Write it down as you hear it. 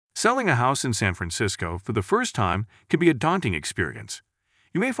Selling a house in San Francisco for the first time can be a daunting experience.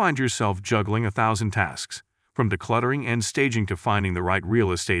 You may find yourself juggling 1,000 tasks, from decluttering and staging to finding the right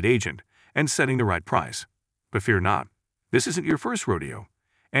real estate agent and setting the right price. But fear not, this isn't your first rodeo,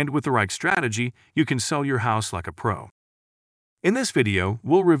 and with the right strategy, you can sell your house like a pro. In this video,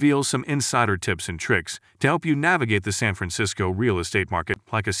 we'll reveal some insider tips and tricks to help you navigate the San Francisco real estate market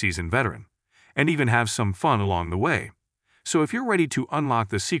like a seasoned veteran, and even have some fun along the way. So if you're ready to unlock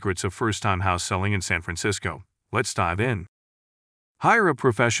the secrets of first-time house selling in San Francisco, let's dive in. Hire a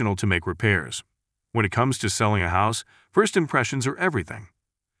professional to make repairs. When it comes to selling a house, first impressions are everything.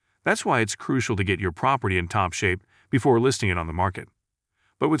 That's why it's crucial to get your property in top shape before listing it on the market.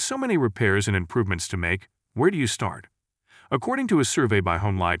 But with so many repairs and improvements to make, where do you start? According to a survey by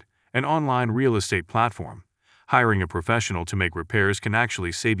HomeLight, an online real estate platform, hiring a professional to make repairs can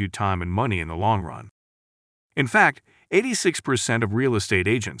actually save you time and money in the long run. In fact, 86% of real estate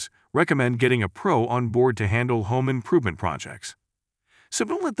agents recommend getting a pro on board to handle home improvement projects. So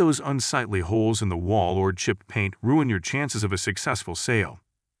don't let those unsightly holes in the wall or chipped paint ruin your chances of a successful sale.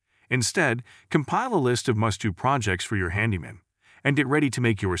 Instead, compile a list of must-do projects for your handyman and get ready to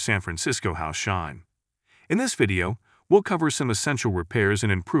make your San Francisco house shine. In this video, we'll cover some essential repairs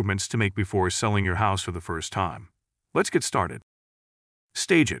and improvements to make before selling your house for the first time. Let's get started.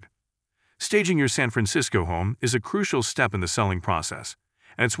 Stage it. Staging your San Francisco home is a crucial step in the selling process,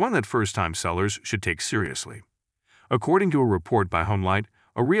 and it's one that first-time sellers should take seriously. According to a report by HomeLight,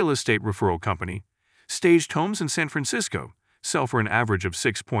 a real estate referral company, staged homes in San Francisco sell for an average of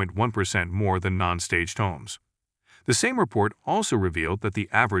 6.1% more than non-staged homes. The same report also revealed that the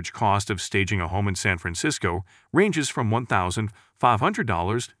average cost of staging a home in San Francisco ranges from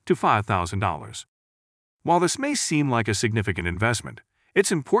 $1,500 to $5,000. While this may seem like a significant investment,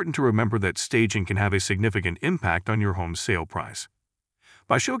 it's important to remember that staging can have a significant impact on your home's sale price.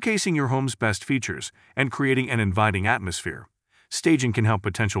 By showcasing your home's best features and creating an inviting atmosphere, staging can help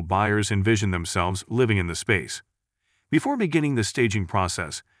potential buyers envision themselves living in the space. Before beginning the staging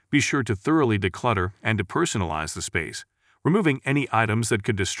process, be sure to thoroughly declutter and depersonalize the space, removing any items that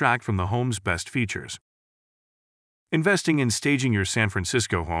could distract from the home's best features. Investing in staging your San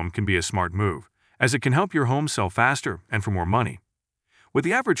Francisco home can be a smart move, as it can help your home sell faster and for more money. With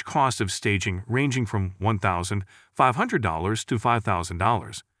the average cost of staging ranging from $1,500 to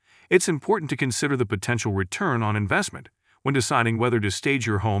 $5,000, it's important to consider the potential return on investment when deciding whether to stage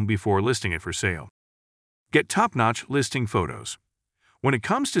your home before listing it for sale. Get top-notch listing photos. When it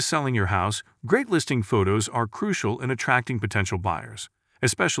comes to selling your house, great listing photos are crucial in attracting potential buyers,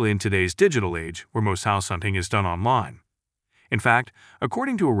 especially in today's digital age where most house hunting is done online. In fact,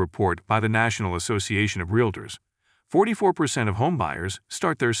 according to a report by the National Association of Realtors, 44% of home buyers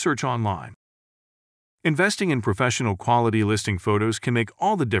start their search online. Investing in professional quality listing photos can make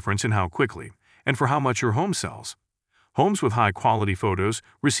all the difference in how quickly and for how much your home sells. Homes with high-quality photos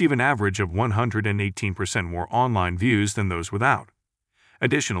receive an average of 118% more online views than those without.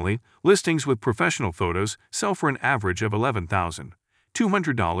 Additionally, listings with professional photos sell for an average of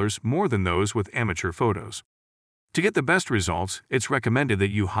 $11,200 more than those with amateur photos. To get the best results, it's recommended that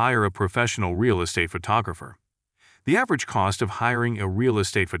you hire a professional real estate photographer. The average cost of hiring a real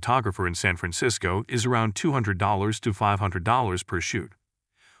estate photographer in San Francisco is around $200 to $500 per shoot.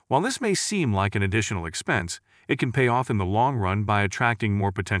 While this may seem like an additional expense, it can pay off in the long run by attracting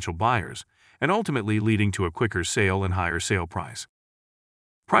more potential buyers and ultimately leading to a quicker sale and higher sale price.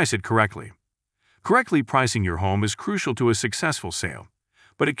 Price it correctly. Correctly pricing your home is crucial to a successful sale,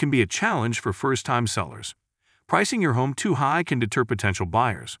 but it can be a challenge for first-time sellers. Pricing your home too high can deter potential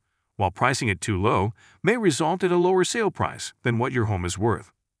buyers, while pricing it too low may result in a lower sale price than what your home is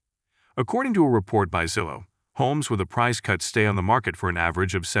worth. According to a report by Zillow, homes with a price cut stay on the market for an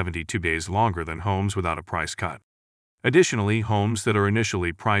average of 72 days longer than homes without a price cut. Additionally, homes that are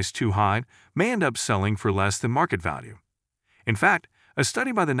initially priced too high may end up selling for less than market value. In fact, a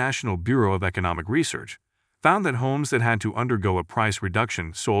study by the National Bureau of Economic Research found that homes that had to undergo a price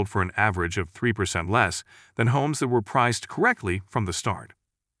reduction sold for an average of 3% less than homes that were priced correctly from the start.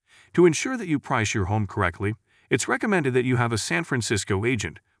 To ensure that you price your home correctly, it's recommended that you have a San Francisco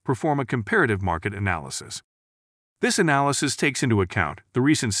agent perform a comparative market analysis. This analysis takes into account the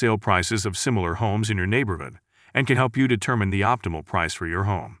recent sale prices of similar homes in your neighborhood and can help you determine the optimal price for your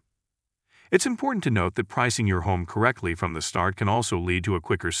home. It's important to note that pricing your home correctly from the start can also lead to a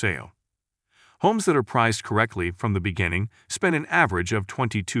quicker sale. Homes that are priced correctly from the beginning spend an average of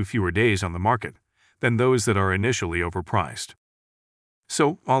 22 fewer days on the market than those that are initially overpriced.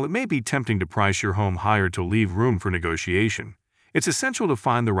 So, while it may be tempting to price your home higher to leave room for negotiation, it's essential to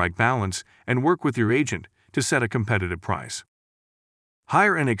find the right balance and work with your agent to set a competitive price.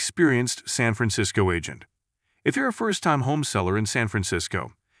 Hire an experienced San Francisco agent. If you're a first-time home seller in San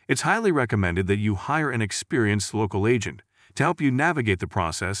Francisco, it's highly recommended that you hire an experienced local agent to help you navigate the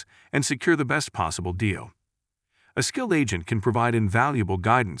process and secure the best possible deal. A skilled agent can provide invaluable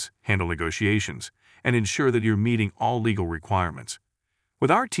guidance, handle negotiations, and ensure that you're meeting all legal requirements. With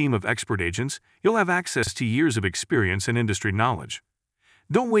our team of expert agents, you'll have access to years of experience and industry knowledge.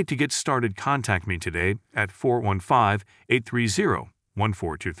 Don't wait to get started. Contact me today at 415-830-1423.